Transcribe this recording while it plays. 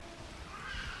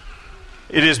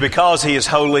It is because He is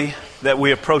holy that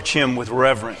we approach Him with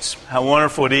reverence. How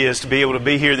wonderful it is to be able to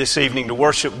be here this evening to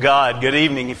worship God. Good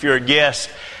evening if you're a guest.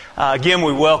 Again,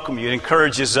 we welcome you. It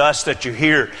encourages us that you're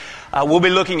here. We'll be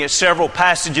looking at several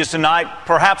passages tonight.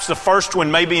 Perhaps the first one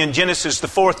may be in Genesis, the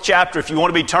 4th chapter, if you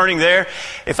want to be turning there.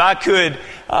 If I could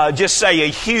just say a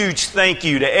huge thank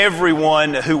you to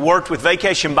everyone who worked with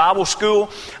Vacation Bible School.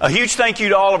 A huge thank you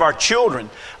to all of our children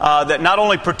that not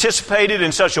only participated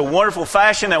in such a wonderful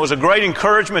fashion, that was a great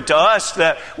encouragement to us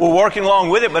that were working along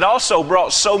with it, but also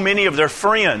brought so many of their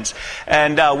friends.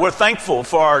 And we're thankful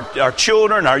for our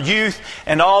children, our youth,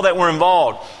 and all that were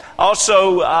involved.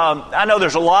 Also, I know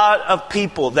there's a lot of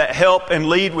people that help and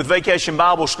lead with Vacation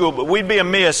Bible School, but we'd be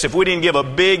amiss if we didn't give a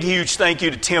big, huge thank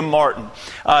you to Tim Martin.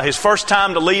 His first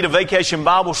time to lead a Vacation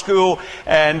Bible School,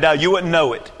 and you wouldn't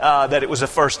know it, that it was the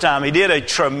first time. He did a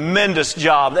tremendous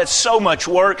job. That's so much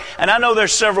work, and I know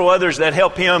there's several others that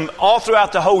help him all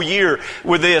throughout the whole year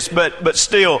with this, but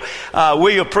still,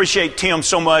 we appreciate Tim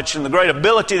so much and the great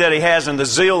ability that he has and the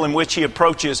zeal in which he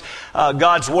approaches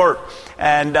God's work.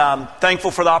 And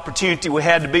thankful for the opportunity we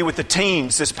had to be with the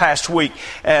teens this past week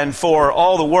and for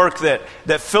all the work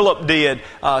that Philip did,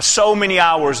 so many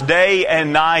hours, day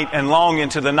and night and long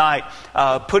into the night,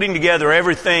 putting together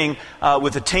everything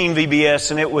with the teen VBS.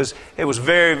 And it was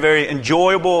very, very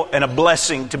enjoyable and a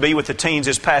blessing to be with the teens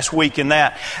this past week in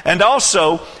that. And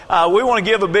also, we want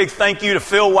to give a big thank you to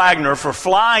Phil Wagner for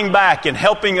flying back and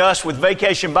helping us with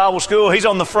Vacation Bible School. He's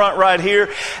on the front right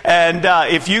here. And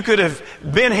if you could have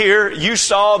been here, you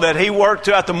saw that he worked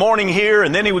throughout the morning here,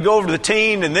 and then he would go over to the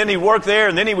teen, and then he'd work there,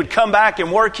 and then he would come back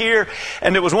and work here.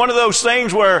 And it was one of those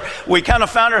things where we kind of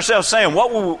found ourselves saying,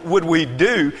 what would we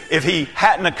do if he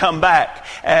hadn't have come back?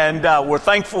 And we're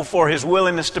thankful for his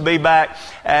willingness to be back.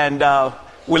 And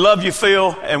we love you,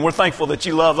 Phil, and we're thankful that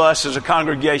you love us as a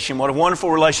congregation. What a wonderful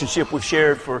relationship we've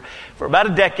shared for about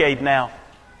a decade now.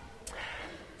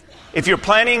 If you're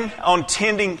planning on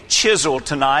attending Chisel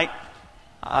tonight,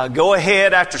 go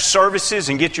ahead after services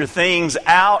and get your things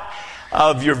out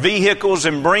of your vehicles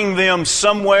and bring them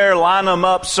somewhere, line them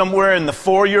up somewhere in the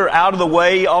foyer, out of the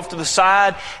way, off to the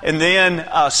side, and then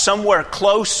somewhere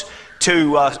close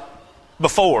to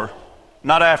before,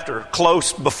 not after,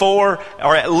 close before,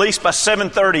 or at least by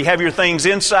 7:30, have your things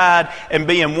inside and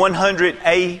be in 100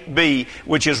 AB,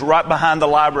 which is right behind the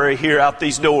library here out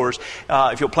these doors.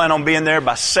 If you'll plan on being there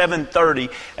by 7:30,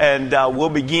 and we'll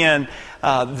begin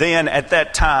then at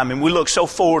that time. And we look so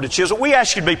forward to Chisel. We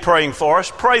ask you to be praying for us.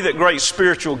 Pray that great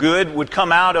spiritual good would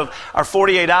come out of our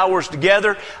 48 hours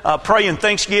together. Pray in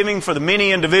thanksgiving for the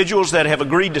many individuals that have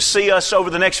agreed to see us over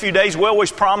the next few days. We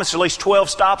always promise at least 12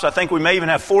 stops. I think we may even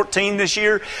have 14 this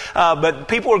year. But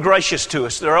people are gracious to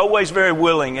us. They're always very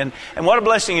willing. And what a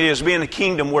blessing it is to be in the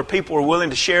kingdom where people are willing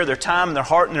to share their time and their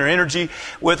heart and their energy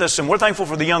with us. And we're thankful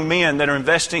for the young men that are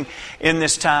investing in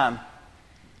this time.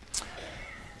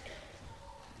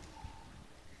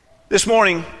 This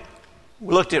morning,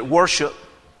 we looked at worship,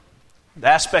 the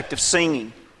aspect of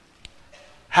singing,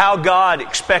 how God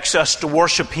expects us to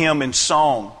worship Him in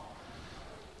song.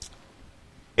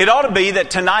 It ought to be that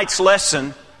tonight's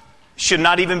lesson should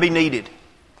not even be needed.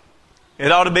 It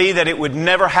ought to be that it would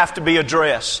never have to be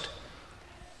addressed.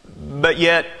 But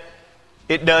yet,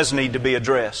 it does need to be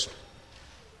addressed.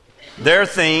 There are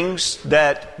things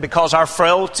that, because our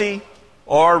frailty,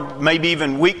 or maybe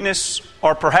even weakness,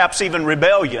 or perhaps even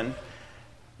rebellion,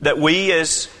 that we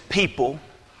as people,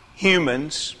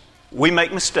 humans, we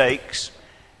make mistakes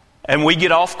and we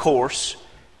get off course,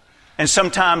 and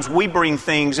sometimes we bring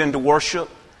things into worship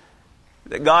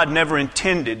that God never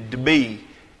intended to be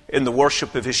in the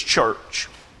worship of His church.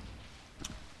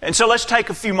 And so let's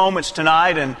take a few moments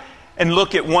tonight and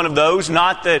look at one of those.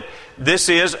 Not that this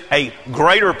is a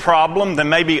greater problem than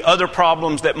maybe other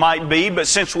problems that might be, but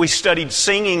since we studied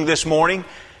singing this morning,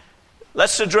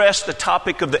 let's address the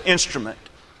topic of the instrument.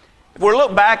 If we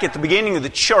look back at the beginning of the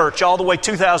church all the way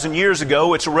 2,000 years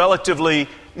ago, it's a relatively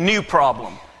new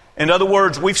problem. In other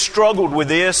words, we've struggled with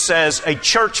this as a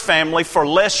church family for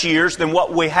less years than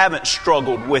what we haven't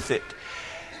struggled with it.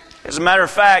 As a matter of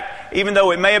fact, even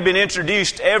though it may have been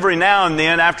introduced every now and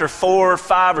then after 400,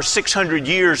 500, or 600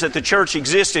 years that the church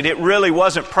existed, it really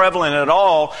wasn't prevalent at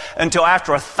all until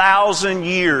after 1,000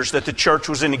 years that the church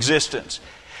was in existence.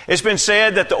 It's been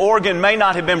said that the organ may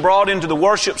not have been brought into the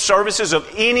worship services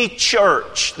of any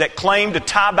church that claimed to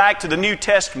tie back to the New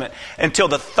Testament until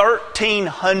the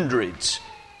 1300s.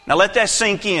 Now let that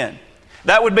sink in.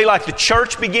 That would be like the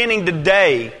church beginning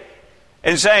today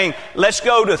and saying, let's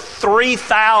go to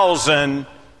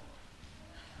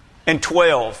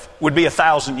 3012 would be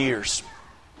 1,000 years.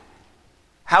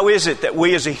 How is it that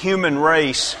we as a human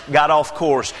race got off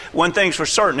course? One thing's for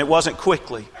certain, it wasn't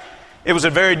quickly. It was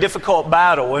a very difficult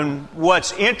battle, and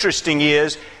what's interesting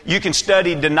is you can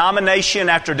study denomination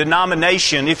after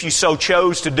denomination if you so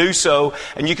chose to do so,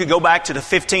 and you could go back to the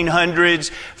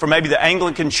 1500s for maybe the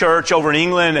Anglican Church over in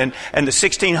England and the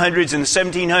 1600s and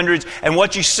the 1700s, and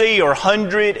what you see are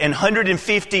 100 and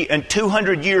 150 and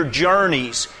 200-year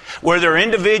journeys where there are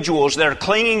individuals that are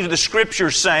clinging to the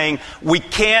Scriptures saying, we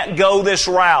can't go this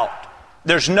route.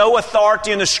 There's no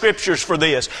authority in the Scriptures for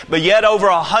this. But yet over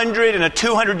 100 and a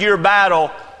 200-year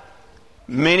battle,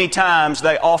 many times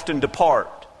they often depart.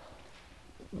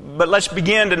 But let's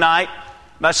begin tonight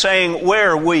by saying,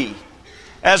 where are we?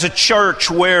 As a church,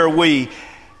 where are we?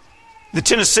 The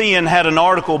Tennessean had an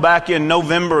article back in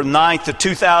November 9th of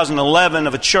 2011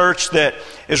 of a church that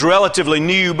is relatively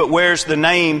new but wears the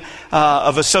name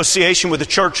of association with the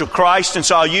Church of Christ. And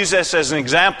so I'll use this as an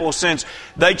example since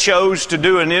they chose to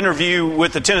do an interview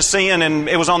with the Tennessean and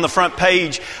it was on the front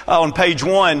page, on page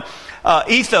 1.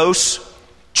 Ethos,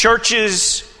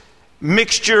 churches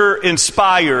mixture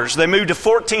inspires. They moved to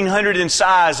 1,400 in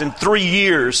size in 3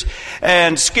 years.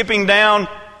 And skipping down,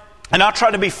 and I'll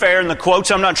try to be fair in the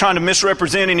quotes. I'm not trying to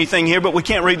misrepresent anything here, but we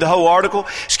can't read the whole article.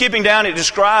 Skipping down, it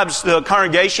describes the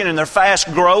congregation and their fast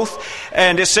growth.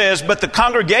 And it says, but the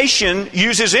congregation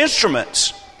uses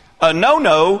instruments. A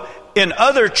no-no in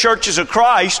other churches of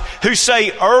Christ who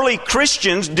say early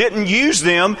Christians didn't use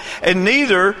them, and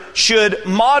neither should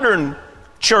modern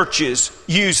churches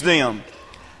use them.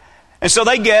 And so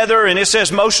they gather, and it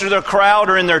says most of their crowd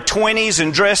are in their 20s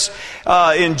and dress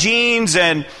in jeans,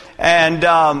 and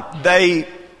they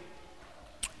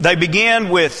begin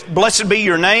with Blessed Be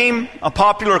Your Name, a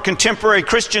popular contemporary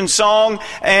Christian song,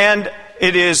 and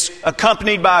it is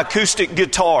accompanied by acoustic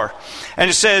guitar. And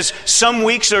it says, some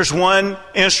weeks there's one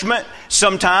instrument,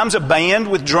 sometimes a band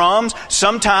with drums,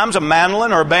 sometimes a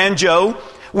mandolin or a banjo.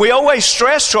 We always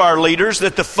stress to our leaders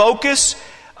that the focus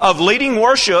of leading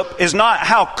worship is not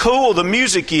how cool the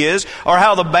music is or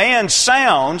how the band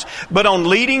sounds, but on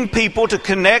leading people to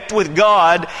connect with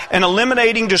God and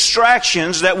eliminating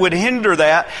distractions that would hinder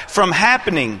that from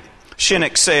happening,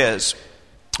 Shinnick says.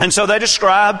 And so they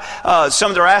describe some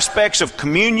of their aspects of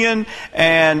communion,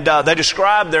 and they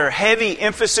describe their heavy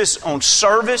emphasis on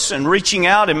service and reaching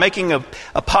out and making a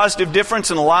positive difference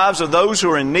in the lives of those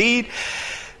who are in need.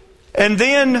 And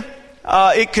then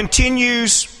it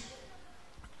continues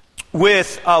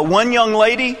with one young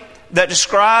lady that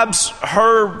describes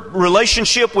her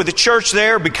relationship with the church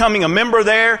there, becoming a member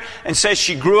there, and says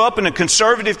she grew up in a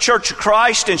conservative Church of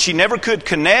Christ and she never could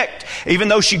connect, even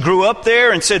though she grew up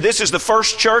there, and said, this is the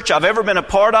first church I've ever been a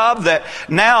part of that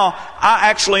now I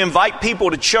actually invite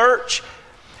people to church.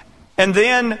 And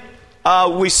then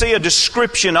we see a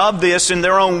description of this in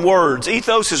their own words.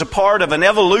 Ethos is a part of an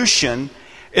evolution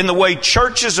in the way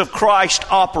churches of Christ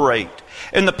operate.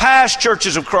 In the past,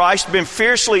 churches of Christ have been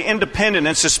fiercely independent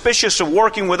and suspicious of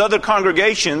working with other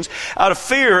congregations out of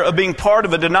fear of being part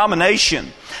of a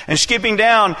denomination. And skipping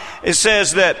down, it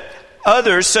says that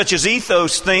others, such as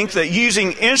Ethos, think that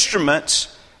using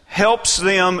instruments helps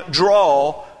them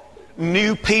draw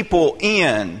new people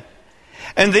in.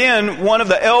 And then one of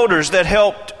the elders that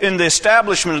helped in the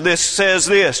establishment of this says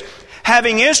this,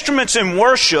 having instruments in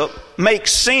worship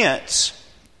makes sense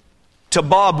to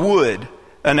Bob Wood,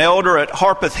 an elder at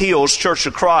Harpeth Hills Church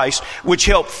of Christ, which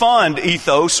helped fund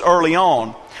Ethos early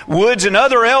on. Woods and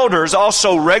other elders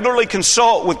also regularly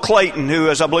consult with Clayton, who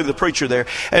is, I believe, the preacher there.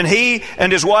 And he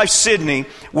and his wife, Sydney,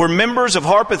 were members of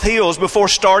Harpeth Hills before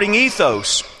starting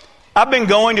Ethos. I've been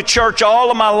going to church all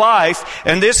of my life,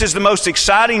 and this is the most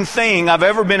exciting thing I've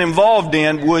ever been involved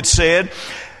in, Woods said.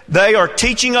 They are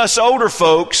teaching us older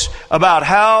folks about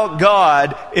how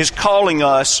God is calling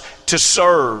us to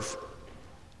serve.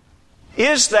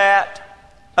 Is that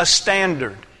a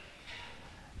standard?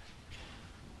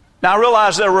 Now, I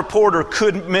realize that a reporter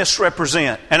could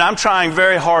misrepresent, and I'm trying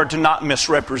very hard to not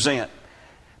misrepresent.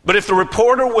 But if the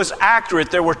reporter was accurate,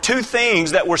 there were two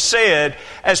things that were said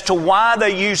as to why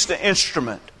they used the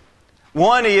instrument.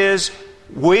 One is,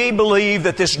 we believe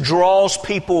that this draws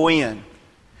people in.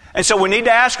 And so we need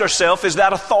to ask ourselves, is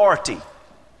that authority?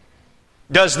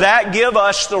 Does that give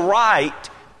us the right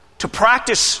to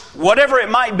practice whatever it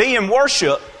might be in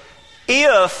worship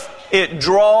if it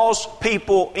draws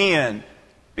people in?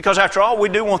 Because after all, we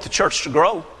do want the church to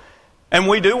grow. And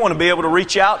we do want to be able to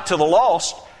reach out to the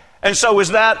lost. And so is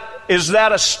that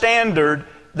a standard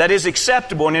that is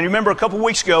acceptable? And you remember a couple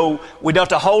weeks ago, we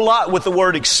dealt a whole lot with the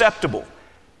word acceptable.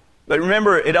 But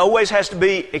remember, it always has to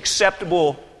be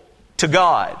acceptable to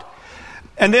God.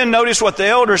 And then notice what the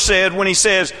elder said when he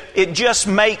says, it just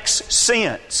makes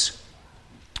sense.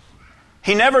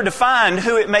 He never defined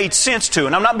who it made sense to.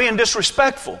 And I'm not being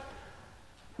disrespectful.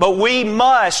 But we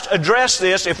must address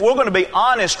this if we're going to be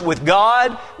honest with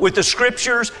God, with the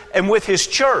Scriptures, and with His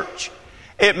church.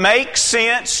 It makes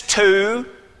sense to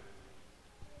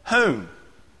whom?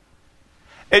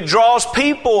 It draws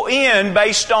people in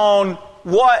based on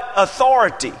what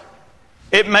authority?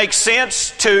 It makes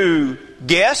sense to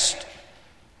guests.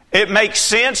 It makes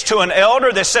sense to an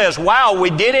elder that says, wow, we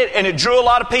did it, and it drew a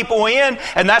lot of people in,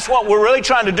 and that's what we're really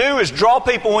trying to do is draw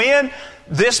people in.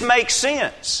 This makes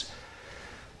sense.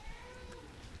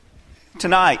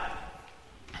 Tonight,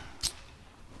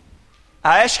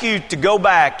 I ask you to go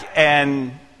back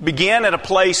and begin at a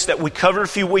place that we covered a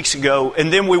few weeks ago,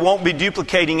 and then we won't be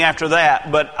duplicating after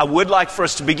that. But I would like for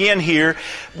us to begin here.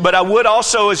 But I would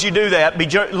also, as you do that, be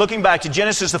looking back to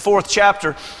Genesis, the 4th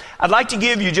chapter. I'd like to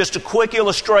give you just a quick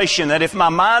illustration that if my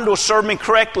mind will serve me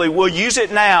correctly, we'll use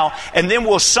it now, and then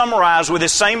we'll summarize with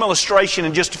this same illustration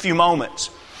in just a few moments.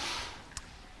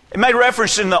 It made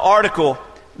reference in the article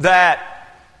that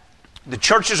the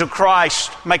churches of Christ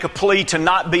make a plea to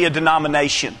not be a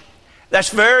denomination.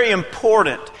 That's very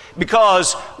important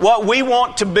because what we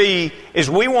want to be is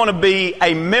we want to be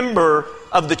a member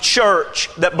of the church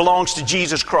that belongs to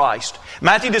Jesus Christ.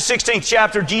 Matthew the 16th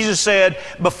chapter, Jesus said,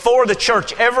 before the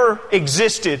church ever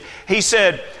existed, He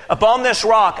said, upon this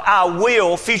rock I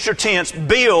will, future tense,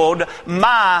 build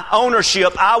my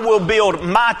ownership. I will build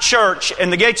my church,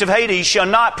 and the gates of Hades shall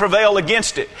not prevail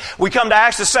against it. We come to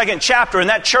Acts the 2nd chapter, and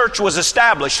that church was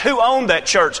established. Who owned that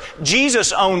church?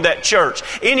 Jesus owned that church.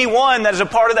 Anyone that is a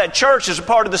part of that church is a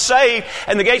part of the saved,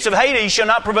 and the gates of Hades shall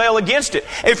not prevail against it.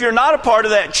 If you're not a part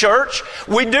of that church,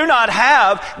 we do not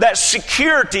have that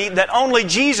security that only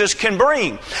Jesus can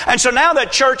bring. And so now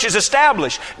that church is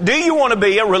established. Do you want to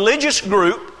be a religious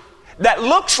group that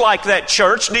looks like that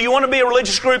church? Do you want to be a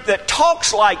religious group that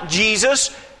talks like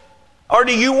Jesus? Or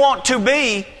do you want to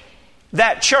be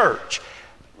that church?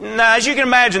 Now, as you can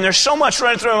imagine, there's so much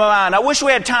running through my mind. I wish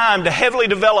we had time to heavily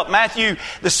develop Matthew,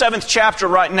 the 7th chapter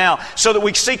right now, so that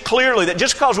we see clearly that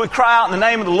just because we cry out in the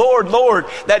name of the Lord, Lord,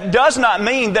 that does not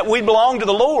mean that we belong to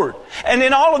the Lord. And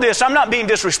in all of this, I'm not being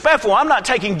disrespectful. I'm not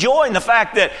taking joy in the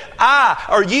fact that I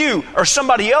or you or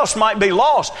somebody else might be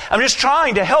lost. I'm just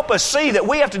trying to help us see that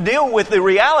we have to deal with the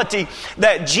reality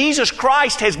that Jesus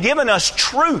Christ has given us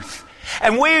truth.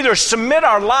 And we either submit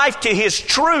our life to His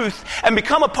truth and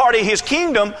become a part of His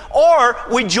kingdom, or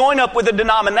we join up with a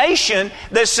denomination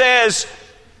that says,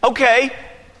 okay,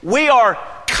 we are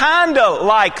kind of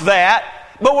like that,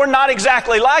 but we're not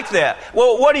exactly like that.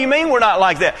 Well, what do you mean we're not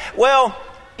like that? Well,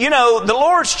 you know, the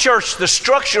Lord's church, the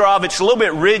structure of it's a little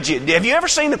bit rigid. Have you ever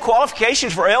seen the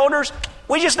qualifications for elders?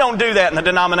 We just don't do that in the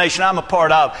denomination I'm a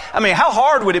part of. I mean, how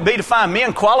hard would it be to find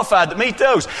men qualified to meet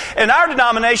those? In our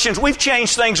denominations, we've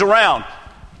changed things around.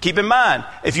 Keep in mind,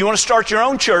 if you want to start your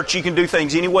own church, you can do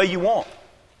things any way you want.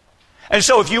 And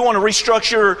so if you want to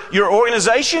restructure your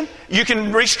organization, you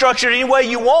can restructure it any way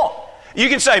you want. You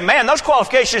can say, man, those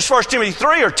qualifications, 1 Timothy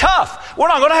 3, are tough. We're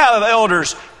not going to have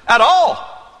elders at all.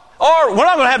 Or we're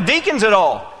not going to have deacons at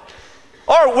all.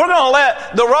 Or we're going to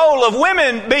let the role of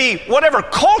women be whatever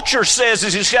culture says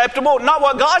is acceptable, not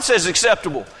what God says is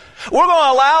acceptable. We're going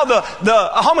to allow the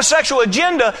homosexual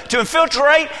agenda to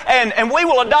infiltrate, and we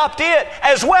will adopt it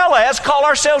as well as call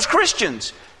ourselves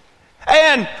Christians.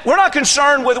 And we're not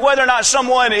concerned with whether or not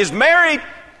someone is married.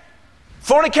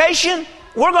 Fornication,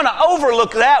 we're going to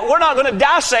overlook that. We're not going to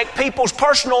dissect people's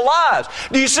personal lives.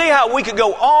 Do you see how we could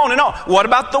go on and on? What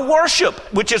about the worship,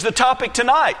 which is the topic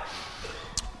tonight?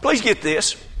 Please get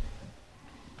this.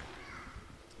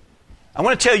 I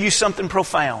want to tell you something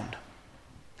profound.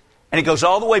 And it goes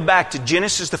all the way back to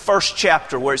Genesis, the 1st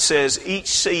chapter, where it says, each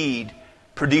seed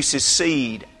produces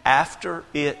seed after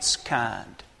its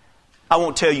kind. I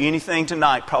won't tell you anything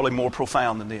tonight probably more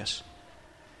profound than this.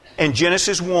 In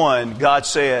Genesis 1, God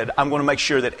said, I'm going to make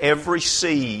sure that every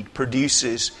seed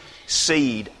produces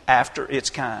seed after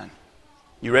its kind.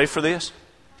 You ready for this?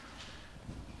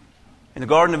 In the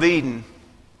Garden of Eden,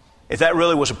 if that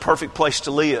really was a perfect place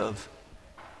to live,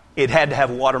 it had to have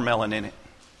watermelon in it.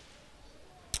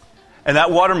 And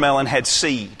that watermelon had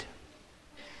seed.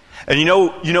 And you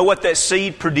know what that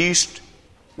seed produced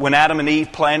when Adam and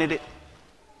Eve planted it?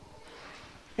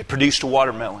 It produced a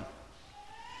watermelon.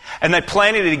 And they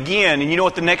planted it again, and you know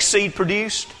what the next seed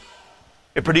produced?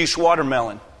 It produced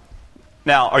watermelon.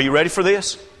 Now, are you ready for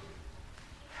this?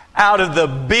 Out of the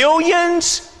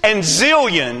billions and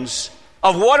zillions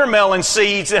of watermelon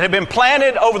seeds that have been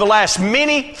planted over the last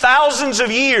many thousands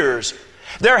of years,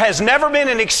 there has never been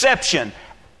an exception.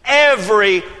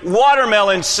 Every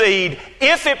watermelon seed,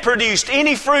 if it produced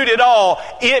any fruit at all,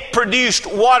 it produced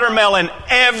watermelon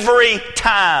every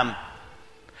time.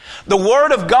 The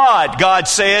Word of God, God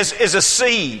says, is a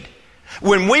seed.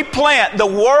 When we plant the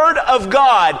Word of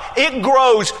God, it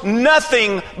grows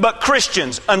nothing but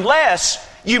Christians, unless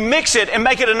you mix it and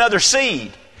make it another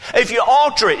seed. If you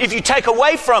alter it, if you take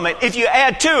away from it, if you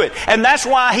add to it. And that's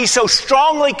why he so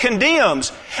strongly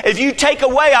condemns. If you take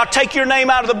away, I'll take your name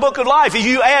out of the book of life. If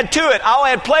you add to it, I'll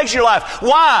add plagues to your life.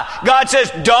 Why? God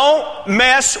says, don't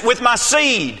mess with my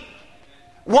seed.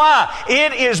 Why?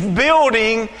 It is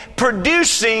building,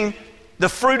 producing the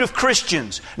fruit of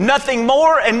Christians. Nothing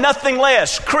more and nothing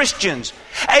less. Christians.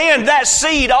 And that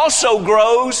seed also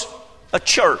grows a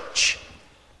church.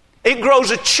 It grows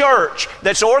a church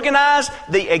that's organized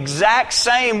the exact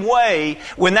same way.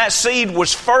 When that seed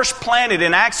was first planted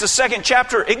in Acts the 2nd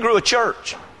chapter, it grew a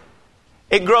church.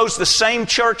 It grows the same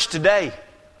church today.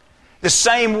 The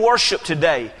same worship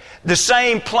today. The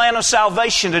same plan of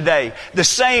salvation today. The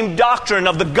same doctrine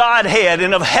of the Godhead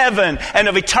and of heaven and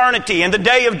of eternity and the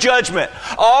day of judgment.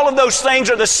 All of those things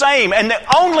are the same. And the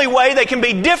only way they can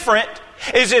be different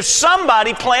is if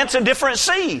somebody plants a different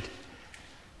seed.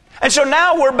 And so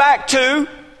now we're back to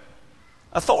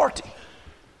authority.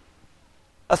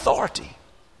 Authority.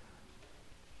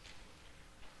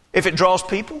 If it draws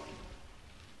people,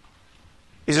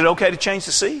 is it okay to change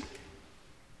the seed?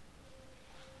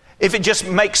 If it just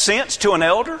makes sense to an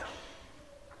elder,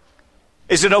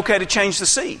 is it okay to change the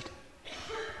seed?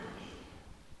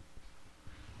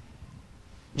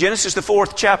 Genesis the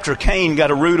 4th chapter, Cain got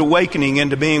a rude awakening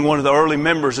into being one of the early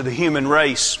members of the human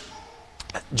race.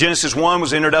 Genesis 1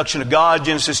 was the introduction of God.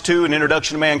 Genesis 2, an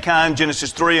introduction to mankind.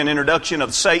 Genesis 3, an introduction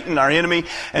of Satan, our enemy.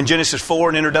 And Genesis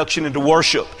 4, an introduction into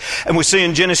worship. And we see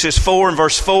in Genesis 4 and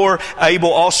verse 4,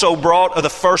 Abel also brought of the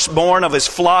firstborn of his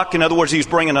flock. In other words, he was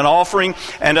bringing an offering,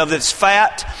 and of its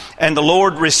fat. And the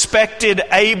Lord respected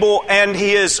Abel and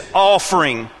his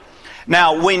offering.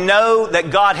 Now, we know that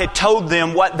God had told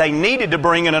them what they needed to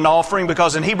bring in an offering,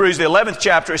 because in Hebrews the 11th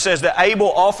chapter it says that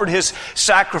Abel offered his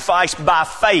sacrifice by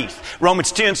faith.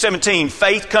 Romans 10:17,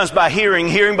 faith comes by hearing,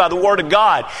 hearing by the Word of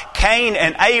God. Cain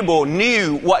and Abel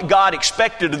knew what God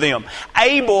expected of them.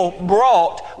 Abel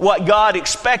brought what God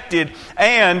expected,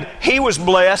 and he was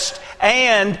blessed,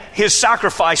 and his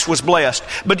sacrifice was blessed.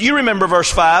 But you remember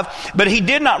verse 5, but he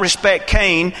did not respect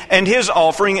Cain and his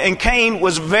offering, and Cain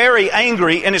was very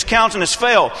angry, and his countenance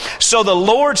fell. So the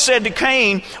Lord said to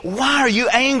Cain, why are you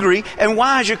angry, and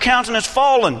why has your countenance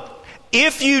fallen?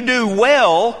 If you do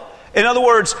well, in other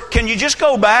words, can you just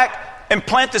go back and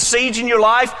plant the seeds in your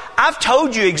life? I've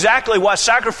told you exactly what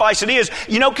sacrifice it is.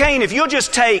 You know, Cain, if you'll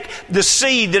just take the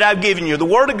seed that I've given you, the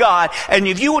Word of God, and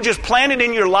if you will just plant it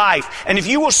in your life, and if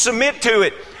you will submit to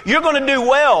it, you're going to do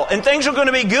well, and things are going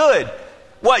to be good.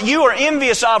 What you are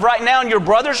envious of right now in your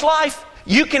brother's life,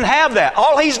 you can have that.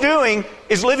 All he's doing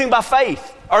is living by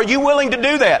faith. Are you willing to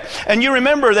do that? And you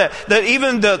remember that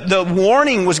even the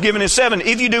warning was given in 7.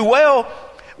 If you do well,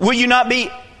 will you not be,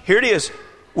 here it is,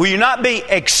 will you not be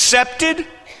accepted?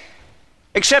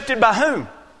 Accepted by whom?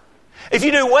 If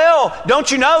you do well, don't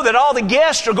you know that all the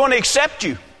guests are going to accept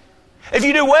you? If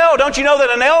you do well, don't you know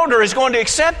that an elder is going to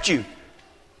accept you?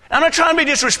 I'm not trying to be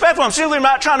disrespectful. I'm simply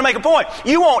not trying to make a point.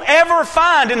 You won't ever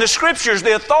find in the Scriptures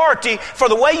the authority for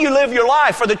the way you live your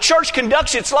life, for the church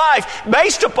conducts its life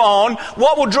based upon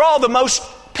what will draw the most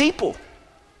people.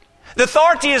 The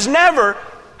authority is never,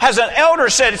 has an elder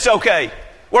said it's okay,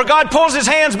 where God pulls his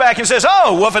hands back and says,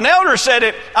 oh, well, if an elder said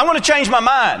it, I'm going to change my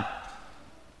mind.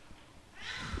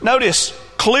 Notice,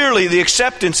 clearly the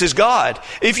acceptance is God.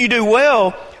 If you do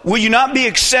well, will you not be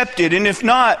accepted? And if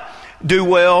not, do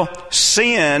well.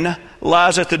 Sin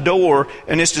lies at the door,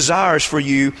 and its desires for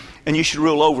you, and you should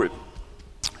rule over it.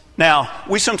 Now,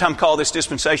 we sometimes call this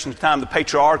dispensation of time the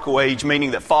patriarchal age,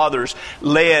 meaning that fathers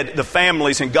led the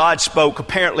families and God spoke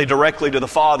apparently directly to the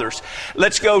fathers.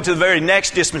 Let's go to the very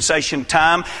next dispensation of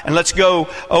time, and let's go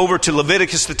over to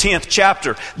Leviticus the 10th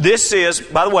chapter. This is,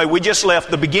 by the way, we just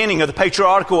left the beginning of the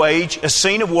patriarchal age, a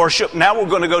scene of worship. Now we're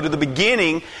going to go to the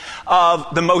beginning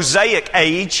of the Mosaic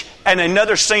age and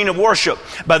another scene of worship.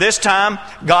 By this time,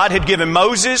 God had given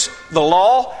Moses the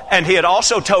law, and he had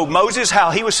also told Moses how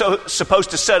he was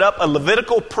supposed to set up a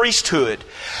Levitical priesthood.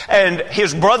 And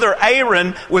his brother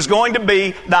Aaron was going to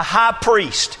be the high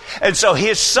priest. And so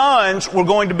his sons were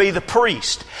going to be the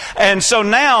priest. And so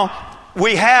now,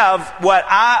 we have what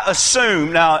I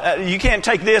assume. Now, you can't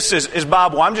take this as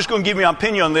Bible. I'm just going to give you my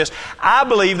opinion on this. I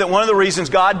believe that one of the reasons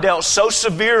God dealt so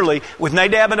severely with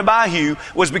Nadab and Abihu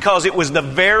was because it was the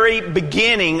very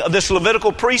beginning of this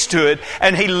Levitical priesthood,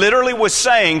 and He literally was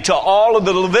saying to all of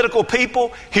the Levitical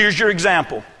people, here's your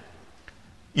example.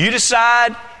 You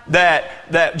decide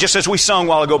that just as we sung a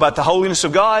while ago about the holiness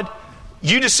of God,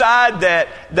 you decide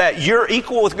that you're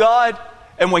equal with God.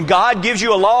 And when God gives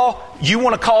you a law, you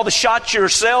want to call the shots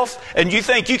yourself, and you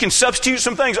think you can substitute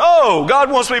some things. Oh,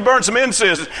 God wants me to burn some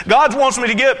incense. God wants me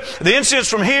to get the incense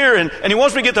from here, and He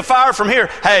wants me to get the fire from here.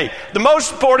 Hey, the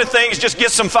most important thing is just get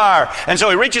some fire. And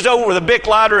so he reaches over with a Bic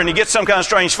lighter, and he gets some kind of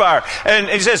strange fire. And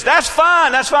he says, that's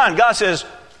fine, that's fine. God says,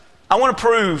 I want to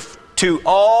prove to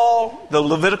all the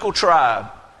Levitical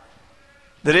tribe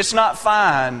that it's not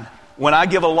fine when I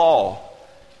give a law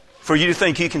for you to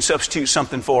think you can substitute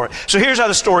something for it. So here's how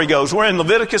the story goes. We're in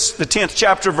Leviticus, the 10th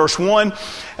chapter, verse 1.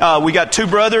 We got two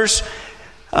brothers,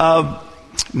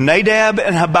 Nadab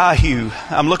and Abihu.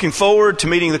 I'm looking forward to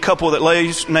meeting the couple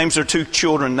that names their two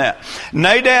children that.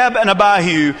 Nadab and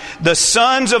Abihu, the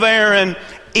sons of Aaron,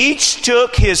 each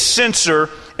took his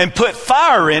censer and put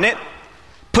fire in it,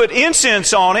 put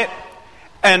incense on it,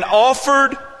 and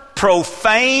offered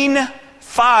profane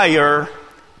fire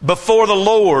before the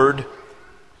Lord,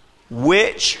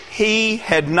 which He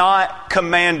had not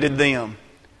commanded them.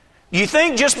 Do you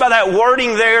think just by that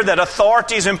wording there that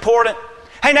authority is important?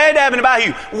 Hey, Nadab and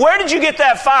Abihu, where did you get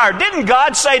that fire? Didn't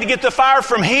God say to get the fire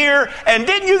from here? And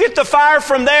didn't you get the fire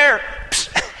from there?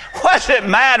 What does it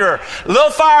matter?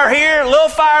 Little fire here, little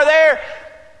fire there.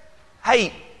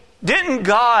 Hey, didn't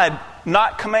God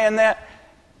not command that?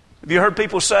 Have you heard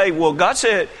people say, well, God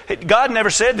never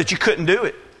said that you couldn't do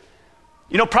it.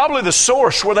 You know, probably the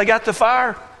source where they got the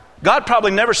fire, God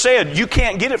probably never said, you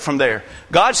can't get it from there.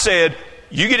 God said,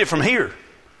 you get it from here.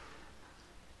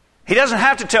 He doesn't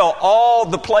have to tell all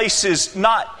the places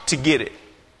not to get it.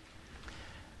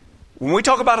 When we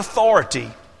talk about authority,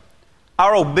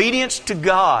 our obedience to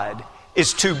God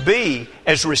is to be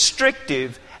as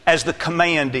restrictive as the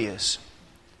command is.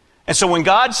 And so when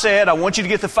God said, I want you to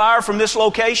get the fire from this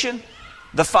location,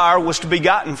 the fire was to be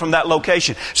gotten from that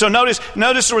location. So notice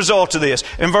the result of this.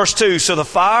 In verse 2, so the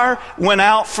fire went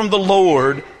out from the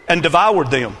Lord and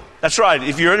devoured them. That's right.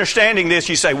 If you're understanding this,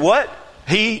 you say, what?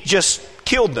 He just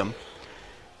killed them.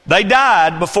 They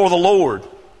died before the Lord.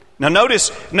 Now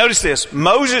notice this.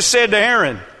 Moses said to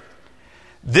Aaron,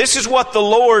 this is what the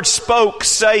Lord spoke,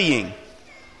 saying.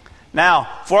 Now,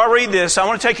 before I read this, I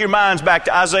want to take your minds back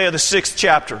to Isaiah the 6th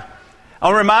chapter. I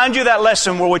want to remind you of that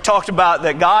lesson where we talked about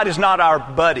that God is not our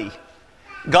buddy.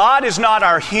 God is not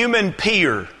our human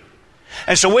peer.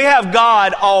 And so we have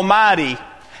God Almighty.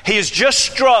 He has just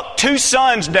struck two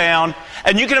sons down.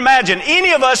 And you can imagine,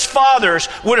 any of us fathers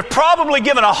would have probably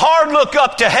given a hard look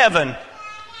up to heaven.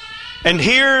 And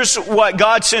here's what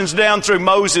God sends down through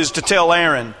Moses to tell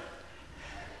Aaron.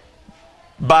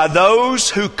 By those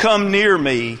who come near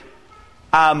me,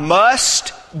 I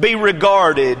must be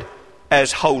regarded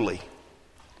as holy.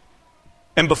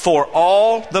 And before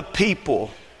all the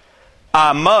people,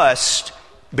 I must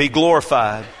be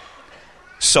glorified.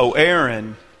 So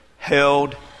Aaron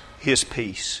held his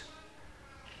peace.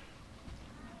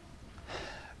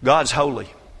 God's holy.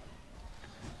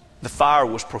 The fire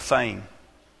was profane.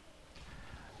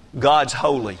 God's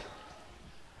holy.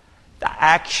 The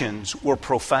actions were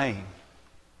profane.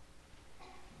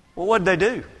 Well, what did they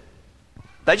do?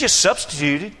 They just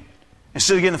substituted.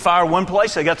 Instead of getting the fire one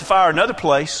place, they got the fire another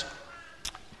place.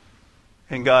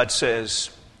 And God says,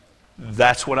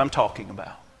 that's what I'm talking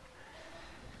about.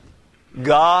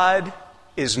 God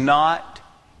is not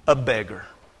a beggar.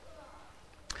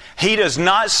 He does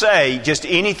not say just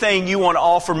anything you want to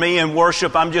offer me in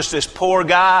worship. I'm just this poor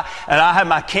guy and I have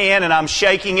my can and I'm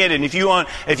shaking it. And if you want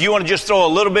to just throw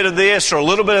a little bit of this or a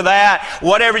little bit of that,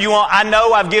 whatever you want. I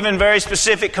know I've given very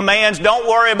specific commands. Don't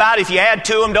worry about if you add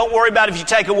to them. Don't worry about if you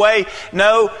take away.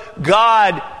 No,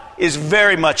 God is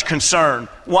very much concerned.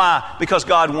 Why? Because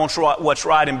God wants what's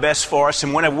right and best for us.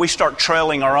 And whenever we start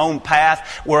trailing our own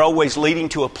path, we're always leading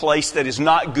to a place that is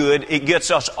not good. It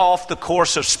gets us off the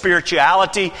course of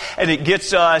spirituality, and it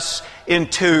gets us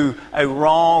into a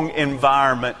wrong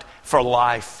environment for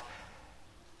life.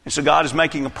 And so God is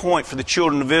making a point for the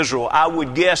children of Israel. I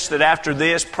would guess that after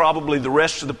this, probably the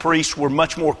rest of the priests were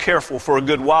much more careful for a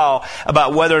good while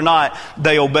about whether or not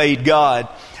they obeyed God.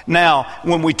 Now,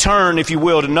 when we turn, if you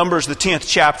will, to Numbers the 10th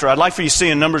chapter, I'd like for you to see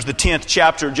in Numbers the 10th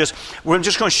chapter, we're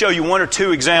just going to show you one or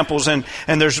two examples, and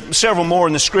there's several more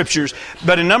in the Scriptures.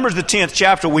 But in Numbers the 10th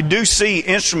chapter, we do see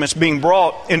instruments being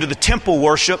brought into the temple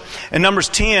worship. In Numbers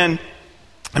 10,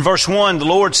 In verse 1, the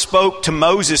Lord spoke to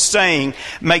Moses, saying,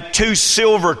 "Make 2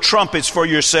 silver trumpets for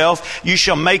yourself. You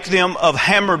shall make them of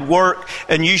hammered work,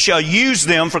 and you shall use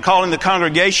them for calling the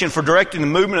congregation, for directing the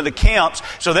movement of the camps."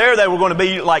 So there they were going to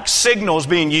be like signals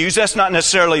being used. That's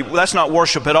not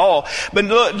worship at all. But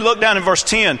look down in verse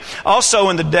 10. "Also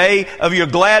in the day of your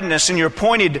gladness and your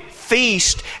appointed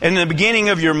feast, and in the beginning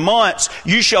of your months,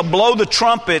 you shall blow the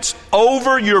trumpets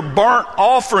over your burnt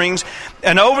offerings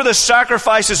and over the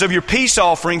sacrifices of your peace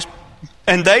offerings,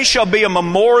 and they shall be a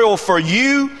memorial for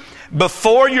you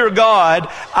before your God.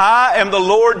 I am the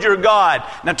Lord your God."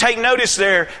 Now take notice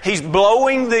there, he's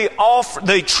blowing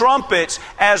the trumpets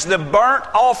as the burnt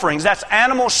offerings. That's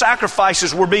animal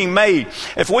sacrifices were being made.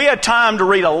 If we had time to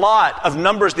read a lot of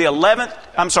Numbers,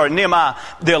 Nehemiah,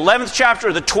 the 11th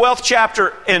chapter, the 12th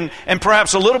chapter, and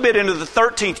perhaps a little bit into the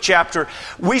 13th chapter,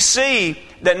 we see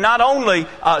that not only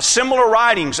similar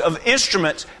writings of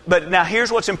instruments, but now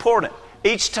here's what's important.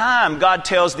 Each time God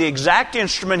tells the exact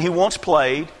instrument he wants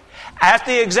played, at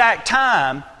the exact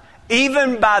time,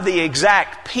 even by the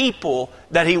exact people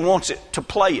that he wants it to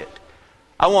play it.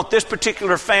 I want this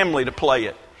particular family to play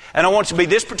it. And I want it to be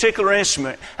this particular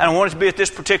instrument. And I want it to be at this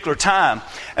particular time.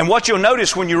 And what you'll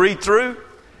notice when you read through,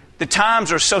 the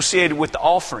times are associated with the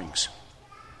offerings.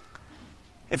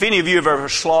 If any of you have ever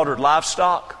slaughtered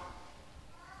livestock,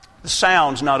 the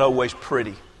sound's not always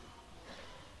pretty.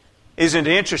 Isn't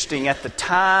it interesting? At the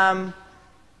time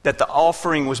that the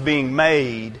offering was being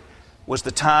made was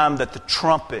the time that the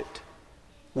trumpet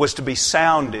was to be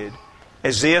sounded,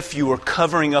 as if you were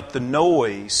covering up the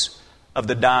noise of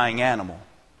the dying animal.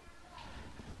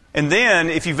 And then,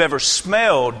 if you've ever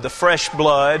smelled the fresh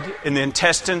blood in the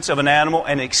intestines of an animal,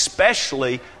 and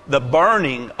especially the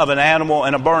burning of an animal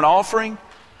and a burnt offering,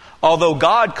 although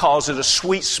God calls it a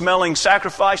sweet-smelling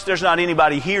sacrifice, there's not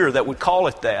anybody here that would call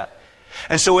it that.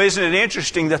 And so isn't it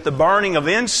interesting that the burning of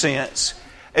incense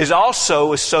is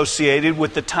also associated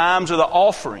with the times of the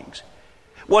offerings?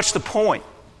 What's the point?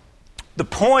 The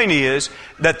point is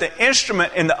that the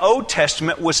instrument in the Old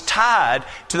Testament was tied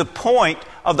to the point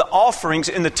of the offerings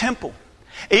in the temple.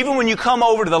 Even when you come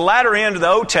over to the latter end of the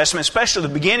Old Testament, especially the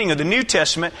beginning of the New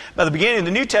Testament, by the beginning of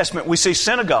the New Testament we see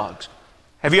synagogues.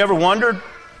 Have you ever wondered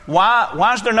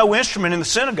why is there no instrument in the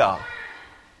synagogue?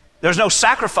 There's no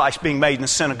sacrifice being made in the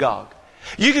synagogue.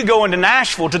 You could go into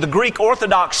Nashville to the Greek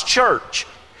Orthodox Church,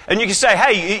 and you can say,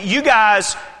 "Hey, you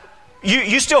guys,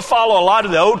 you still follow a lot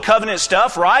of the Old Covenant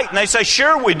stuff, right?" And they say,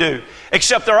 "Sure we do,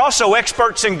 except they're also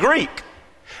experts in Greek."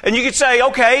 And you could say,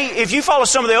 "Okay, if you follow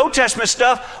some of the Old Testament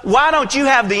stuff, why don't you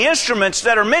have the instruments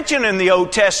that are mentioned in the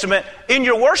Old Testament in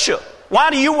your worship? Why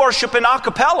do you worship in a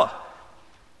cappella?"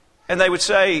 And they would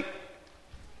say,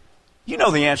 "You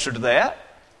know the answer to that.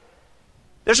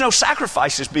 There's no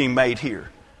sacrifices being made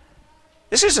here.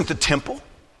 This isn't the temple.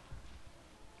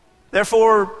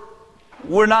 Therefore,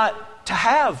 we're not to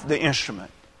have the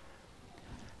instrument."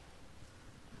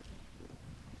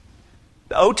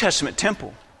 The Old Testament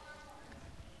temple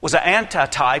was an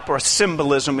antitype, or a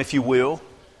symbolism, if you will,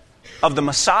 of the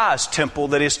Messiah's temple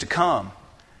that is to come.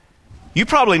 You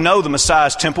probably know the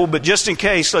Messiah's temple, but just in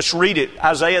case, let's read it.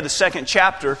 Isaiah, the 2nd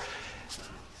chapter.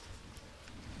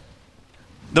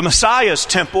 The Messiah's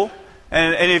temple.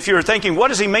 And if you're thinking, what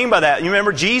does he mean by that? You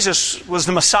remember Jesus was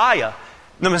the Messiah.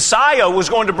 The Messiah was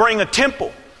going to bring a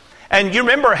temple. And you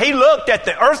remember, he looked at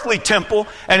the earthly temple,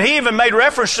 and he even made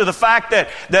reference to the fact that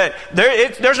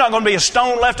there's not going to be a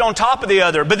stone left on top of the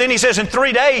other. But then he says, in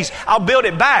 3 days, I'll build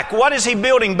it back. What is he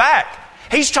building back?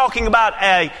 He's talking about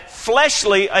a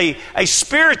fleshly, a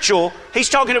spiritual, he's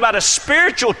talking about a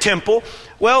spiritual temple.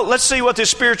 Well, let's see what this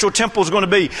spiritual temple is going to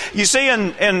be. You see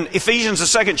in Ephesians, the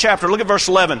 2nd chapter, look at verse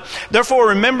 11. "Therefore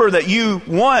remember that you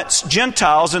once,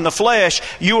 Gentiles in the flesh,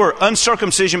 you were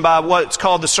uncircumcision by what's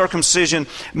called the circumcision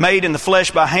made in the flesh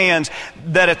by hands,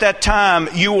 that at that time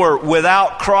you were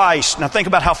without Christ." Now think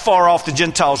about how far off the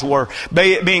Gentiles were.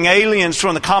 Being aliens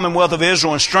from the commonwealth of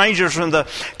Israel and strangers from the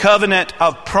covenant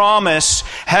of promise,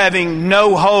 having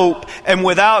no hope and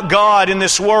without God in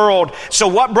this world. So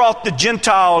what brought the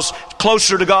Gentiles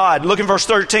closer to God? Look in verse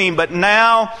 13. "But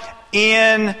now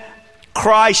in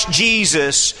Christ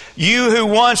Jesus, you who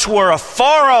once were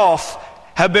afar off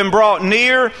have been brought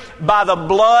near by the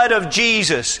blood of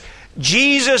Jesus."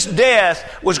 Jesus' death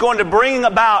was going to bring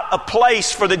about a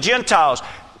place for the Gentiles.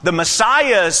 The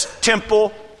Messiah's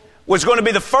temple was going to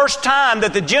be the first time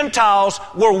that the Gentiles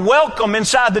were welcome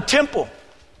inside the temple.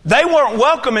 They weren't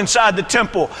welcome inside the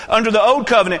temple under the Old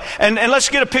Covenant. And let's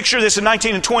get a picture of this in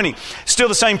 19 and 20. Still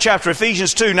the same chapter,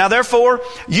 Ephesians 2. "Now therefore,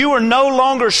 you are no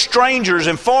longer strangers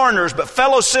and foreigners, but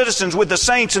fellow citizens with the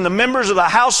saints and the members of the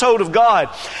household of God,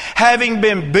 having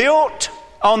been built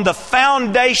on the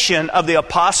foundation of the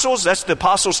apostles, that's the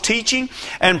apostles' teaching,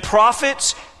 and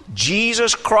prophets,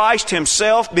 Jesus Christ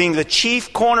himself being the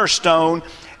chief cornerstone,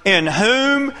 in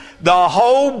whom the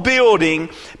whole building,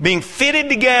 being fitted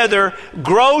together,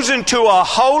 grows into a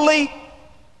holy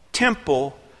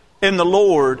temple in the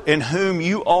Lord, in whom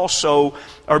you also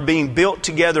are being built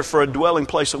together for a dwelling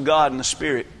place of God in the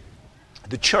Spirit.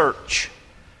 The church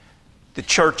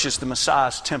is the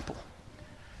Messiah's temple.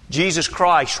 Jesus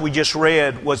Christ, we just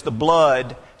read, was the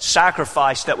blood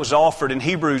sacrifice that was offered, and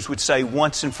Hebrews would say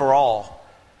once and for all.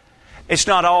 It's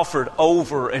not offered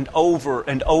over and over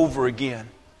and over again.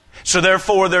 So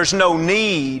therefore, there's no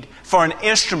need for an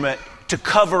instrument to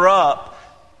cover up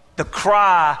the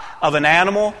cry of an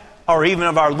animal or even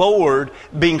of our Lord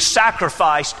being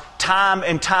sacrificed time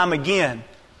and time again.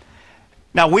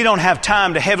 Now, we don't have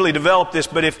time to heavily develop this,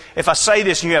 but if I say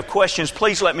this and you have questions,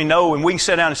 please let me know and we can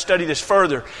sit down and study this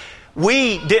further.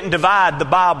 We didn't divide the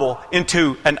Bible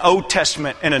into an Old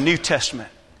Testament and a New Testament.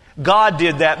 God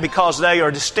did that because they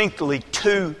are distinctly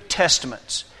two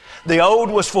testaments. The old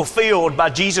was fulfilled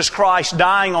by Jesus Christ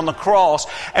dying on the cross.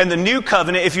 And the new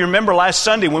covenant, if you remember last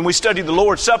Sunday when we studied the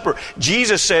Lord's Supper,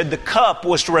 Jesus said the cup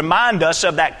was to remind us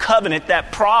of that covenant,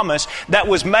 that promise that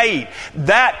was made.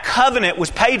 That covenant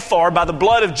was paid for by the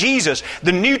blood of Jesus.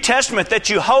 The New Testament that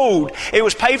you hold, it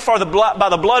was paid for by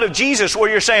the blood of Jesus,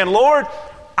 where you're saying, Lord,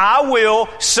 I will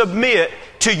submit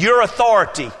to your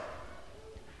authority.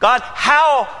 God,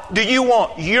 how do you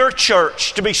want your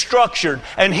church to be structured?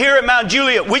 And here at Mount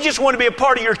Juliet, we just want to be a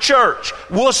part of your church.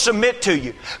 We'll submit to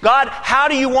you. God, how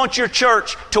do you want your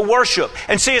church to worship?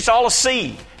 And see, it's all a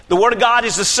seed. The Word of God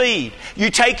is the seed. You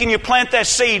take and you plant that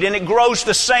seed and it grows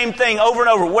the same thing over and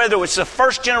over. Whether it's the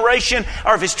first generation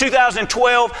or if it's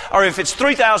 2012 or if it's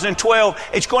 3012,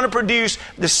 it's going to produce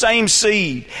the same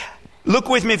seed. Look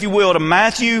with me, if you will, to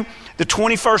Matthew, the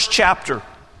 21st chapter.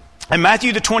 In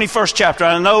Matthew, the 21st chapter,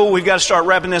 I know we've got to start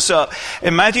wrapping this up.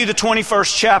 In Matthew, the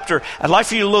 21st chapter, I'd like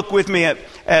for you to look with me at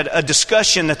a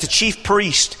discussion that the chief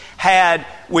priest had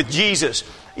with Jesus.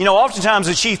 You know, oftentimes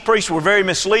the chief priests were very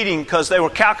misleading because they were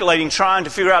calculating, trying to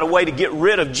figure out a way to get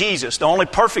rid of Jesus, the only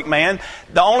perfect man,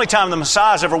 the only time the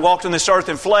Messiah's ever walked on this earth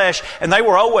in flesh, and they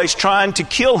were always trying to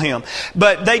kill him.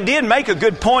 But they did make a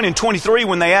good point in 23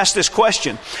 when they asked this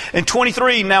question. In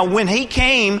 23, now when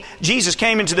Jesus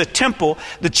came into the temple,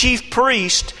 the chief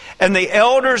priest and the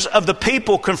elders of the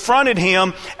people confronted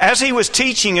him as he was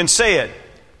teaching and said,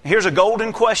 here's a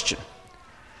golden question.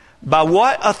 By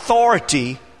what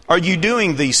authority are you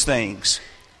doing these things?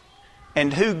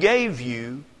 And who gave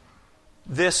you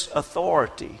this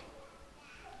authority?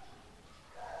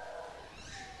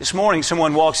 This morning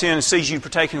someone walks in and sees you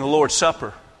partaking of the Lord's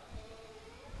Supper.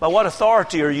 By what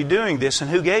authority are you doing this and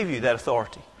who gave you that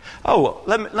authority? Oh,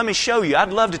 let me show you.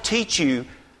 I'd love to teach you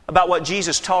about what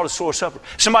Jesus taught us at the Lord's Supper.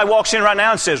 Somebody walks in right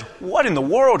now and says, what in the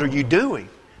world are you doing?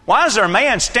 Why is there a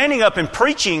man standing up and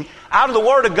preaching out of the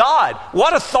Word of God?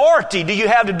 What authority do you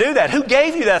have to do that? Who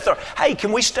gave you that authority? Hey,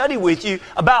 can we study with you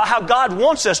about how God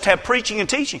wants us to have preaching and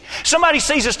teaching? Somebody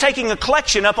sees us taking a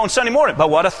collection up on Sunday morning.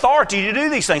 But what authority do you do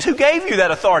these things? Who gave you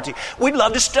that authority? We'd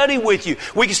love to study with you.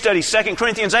 We can study 2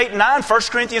 Corinthians 8 and 9, 1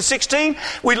 Corinthians 16.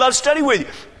 We'd love to study with you.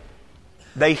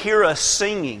 They hear us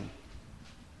singing.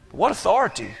 What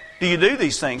authority do you do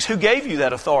these things? Who gave you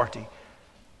that authority?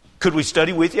 Could we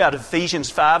study with you out of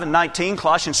Ephesians 5 and 19,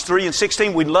 Colossians 3 and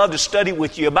 16? We'd love to study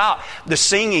with you about the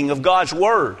singing of God's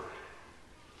Word.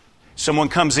 Someone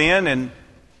comes in and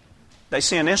they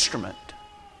see an instrument.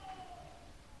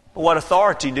 But what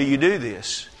authority do you do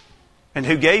this? And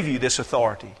who gave you this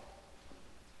authority?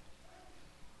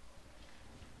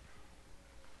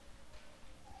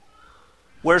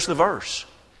 Where's the verse?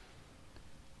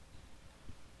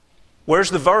 Where's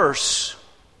the verse?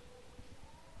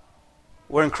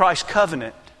 We're in Christ's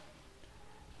covenant,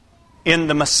 in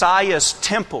the Messiah's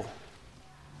temple,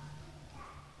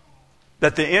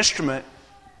 that the instrument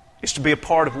is to be a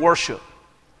part of worship.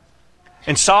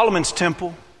 In Solomon's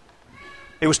temple,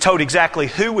 it was told exactly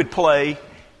who would play,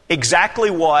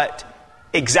 exactly what,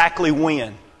 exactly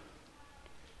when.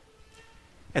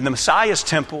 In the Messiah's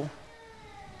temple,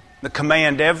 the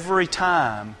command every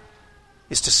time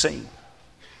is to sing.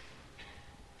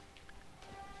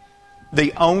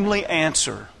 The only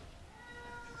answer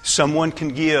someone can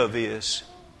give is,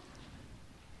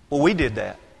 well, we did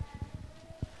that.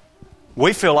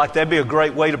 We feel like that'd be a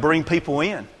great way to bring people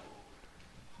in.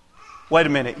 Wait a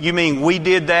minute, you mean we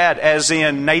did that as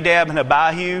in Nadab and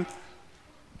Abihu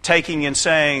taking and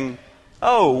saying,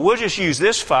 oh, we'll just use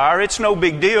this fire, it's no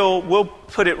big deal, we'll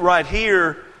put it right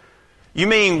here. You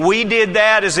mean we did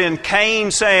that as in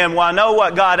Cain saying, well, I know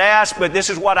what God asked, but this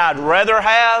is what I'd rather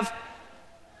have?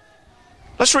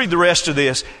 Let's read the rest of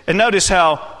this and notice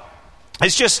how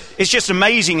it's just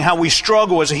amazing how we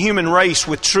struggle as a human race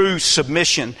with true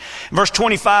submission. In verse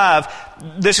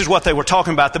 25, this is what they were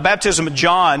talking about. The baptism of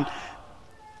John,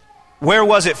 where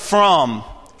was it from?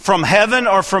 From heaven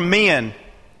or from men?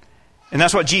 And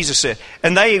that's what Jesus said.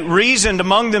 And they reasoned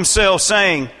among themselves,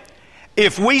 saying,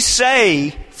 if we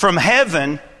say from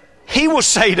heaven, he will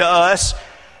say to us,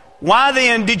 why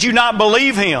then did you not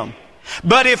believe him?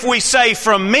 But if we say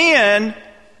from men,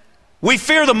 we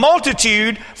fear the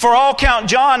multitude, for all count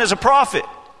John as a prophet.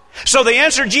 So they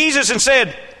answered Jesus and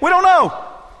said, we don't know.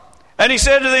 And he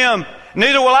said to them,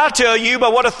 neither will I tell you by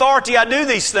what authority I do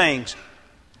these things.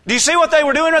 Do you see what they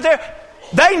were doing right there?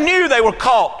 They knew they were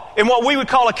caught in what we would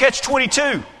call a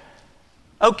catch-22.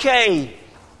 Okay,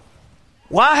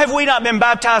 why have we not been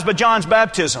baptized by John's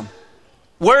baptism?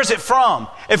 Where is it from?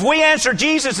 If we answer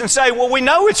Jesus and say, well, we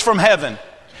know it's from heaven,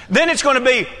 then it's going to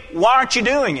be, why aren't you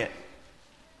doing it?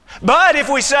 But if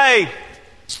we say,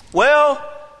 well,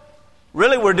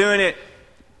 really we're doing it,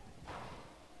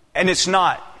 and it's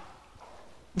not,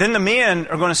 then the men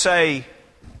are going to say,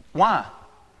 why?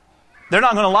 They're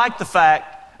not going to like the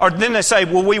fact, or then they say,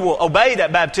 well, we will obey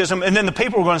that baptism, and then the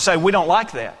people are going to say, we don't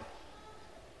like that.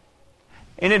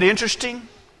 Isn't it interesting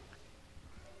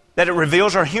that it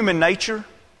reveals our human nature?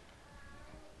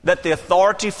 That the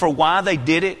authority for why they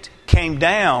did it came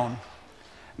down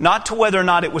not to whether or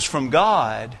not it was from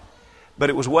God,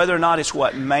 but it was whether or not it's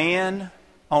what man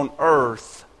on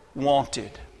earth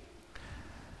wanted.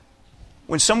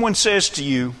 When someone says to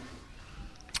you,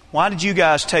 why did you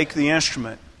guys take the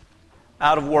instrument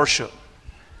out of worship?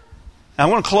 I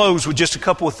want to close with just a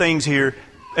couple of things here.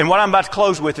 And what I'm about to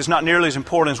close with is not nearly as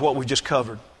important as what we just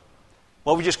covered.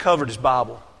 What we just covered is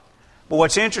Bible. But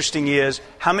what's interesting is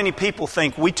how many people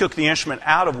think we took the instrument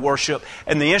out of worship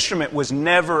and the instrument was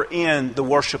never in the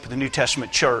worship of the New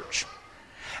Testament church.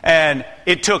 And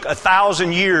it took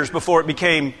 1,000 years before it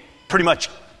became pretty much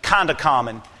kind of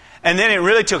common. And then it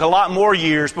really took a lot more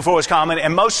years before it was common.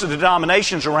 And most of the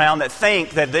denominations around that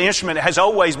think that the instrument has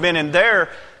always been in their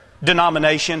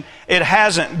denomination, it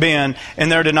hasn't been in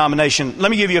their denomination. Let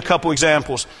me give you a couple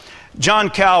examples. John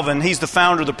Calvin, he's the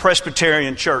founder of the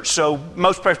Presbyterian Church. So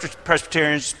most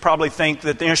Presbyterians probably think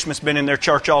that the instrument's been in their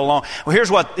church all along. Well, here's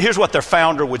what their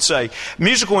founder would say.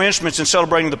 Musical instruments in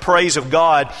celebrating the praise of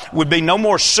God would be no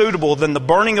more suitable than the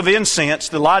burning of incense,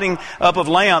 the lighting up of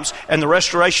lamps, and the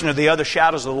restoration of the other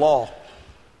shadows of the law.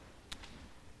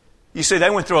 You see, they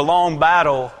went through a long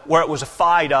battle where it was a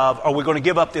fight of, are we going to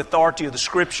give up the authority of the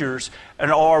Scriptures,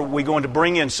 and are we going to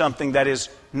bring in something that is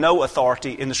no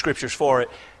authority in the Scriptures for it?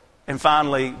 And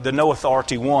finally, the no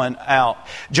authority won out.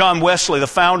 John Wesley, the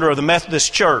founder of the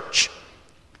Methodist Church.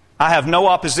 I have no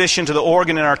opposition to the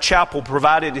organ in our chapel,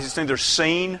 provided it's neither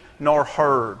seen nor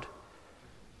heard.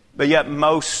 But yet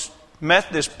most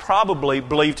Methodists probably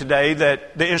believe today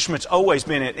that the instrument's always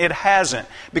been in it. It hasn't,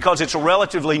 because it's a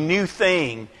relatively new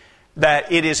thing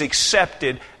that it is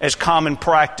accepted as common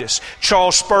practice.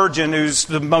 Charles Spurgeon, who's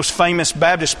the most famous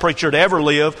Baptist preacher to ever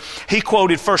live, he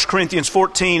quoted 1 Corinthians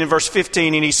 14 and verse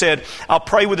 15, and he said, I'll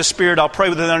pray with the Spirit, I'll pray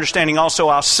with an understanding also,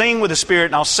 I'll sing with the Spirit,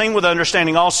 and I'll sing with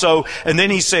understanding also. And then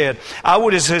he said, I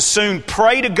would as soon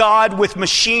pray to God with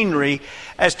machinery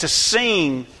as to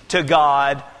sing to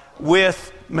God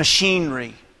with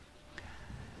machinery.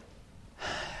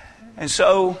 And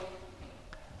so,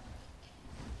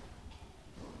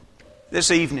 this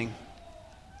evening,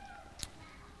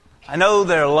 I know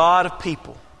there are a lot of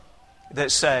people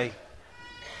that say,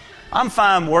 I'm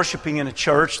fine worshiping in a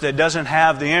church that doesn't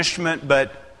have the instrument,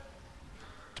 but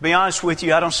to be honest with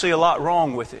you, I don't see a lot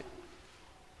wrong with it.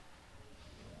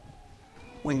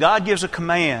 When God gives a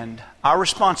command, our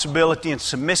responsibility and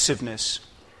submissiveness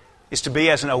is to be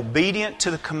as an obedient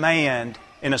to the command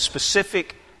in a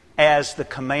specific as the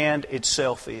command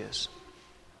itself is.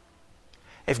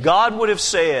 If God would have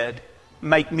said,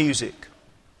 make music,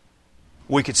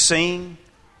 we could sing,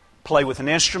 play with an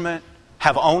instrument,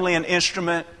 have only an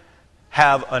instrument,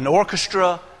 have an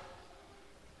orchestra.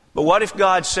 But what if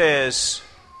God says,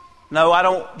 no, I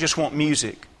don't just want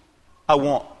music, I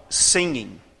want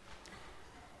singing?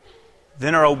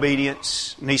 Then our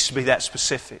obedience needs to be that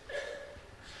specific.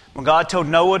 When God told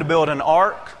Noah to build an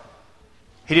ark,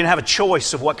 he didn't have a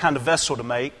choice of what kind of vessel to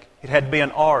make. It had to be an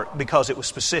ark because it was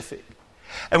specific.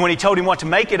 And when he told him what to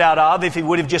make it out of, if he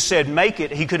would have just said make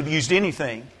it, he could have used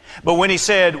anything. But when he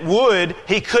said wood,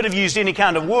 he could have used any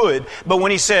kind of wood. But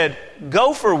when he said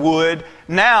go for wood,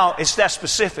 now it's that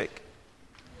specific.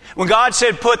 When God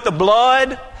said put the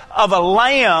blood of a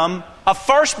lamb, a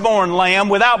firstborn lamb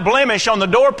without blemish on the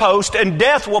doorpost, and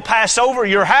death will pass over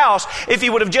your house, if he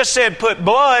would have just said put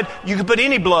blood, you could put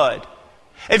any blood.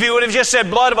 If he would have just said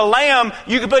blood of a lamb,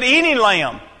 you could put any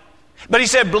lamb. But he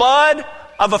said blood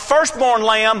of a firstborn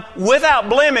lamb without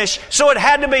blemish, so it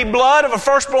had to be blood of a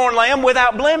firstborn lamb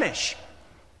without blemish.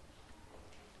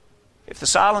 If the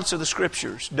silence of the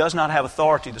Scriptures does not have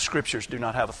authority, the Scriptures do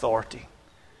not have authority.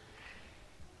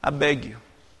 I beg you,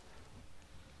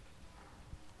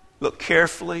 look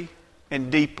carefully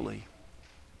and deeply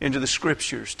into the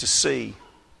Scriptures to see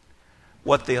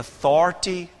what the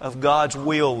authority of God's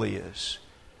will is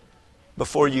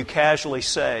before you casually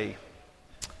say,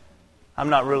 I'm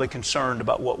not really concerned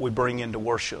about what we bring into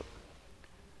worship.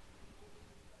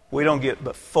 We don't get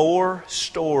but 4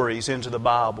 stories into the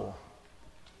Bible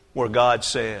where God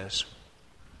says,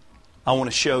 I want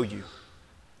to show you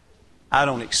I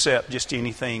don't accept just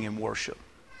anything in worship.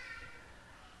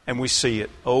 And we see it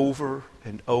over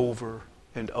and over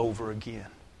and over again.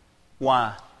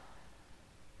 Why?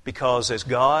 Because as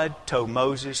God told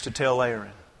Moses to tell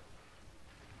Aaron,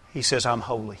 He says, I'm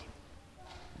holy.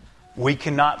 We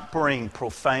cannot bring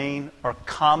profane or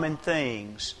common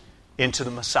things into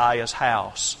the Messiah's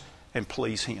house and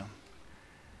please Him.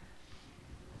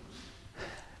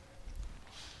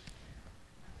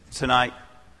 Tonight,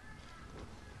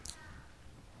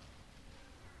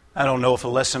 I don't know if a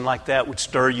lesson like that would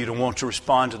stir you to want to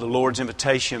respond to the Lord's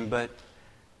invitation, but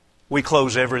we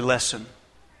close every lesson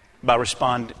by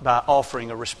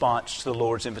offering a response to the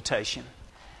Lord's invitation.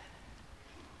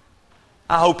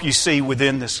 I hope you see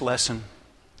within this lesson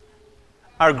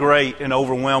our great and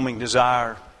overwhelming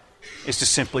desire is to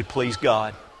simply please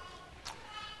God.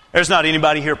 There's not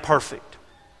anybody here perfect,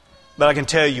 but I can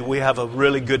tell you we have a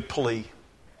really good plea.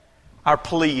 Our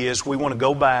plea is we want to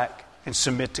go back and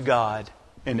submit to God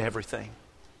in everything.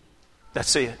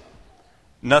 That's it.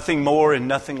 Nothing more and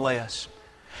nothing less.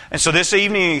 And so this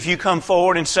evening, if you come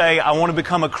forward and say, I want to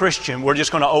become a Christian, we're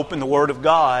just going to open the Word of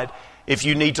God if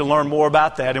you need to learn more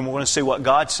about that, and we're going to see what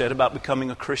God said about becoming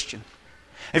a Christian.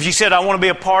 If you said, I want to be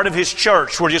a part of His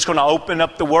church, we're just going to open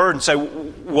up the Word and say,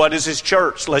 what is His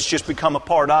church? Let's just become a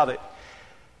part of it.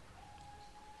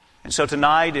 And so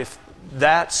tonight, if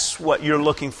that's what you're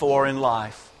looking for in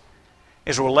life,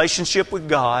 is a relationship with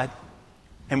God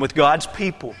and with God's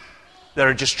people that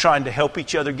are just trying to help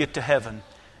each other get to heaven,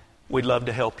 we'd love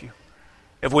to help you.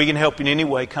 If we can help you in any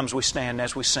way, come as we stand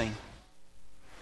as we sing.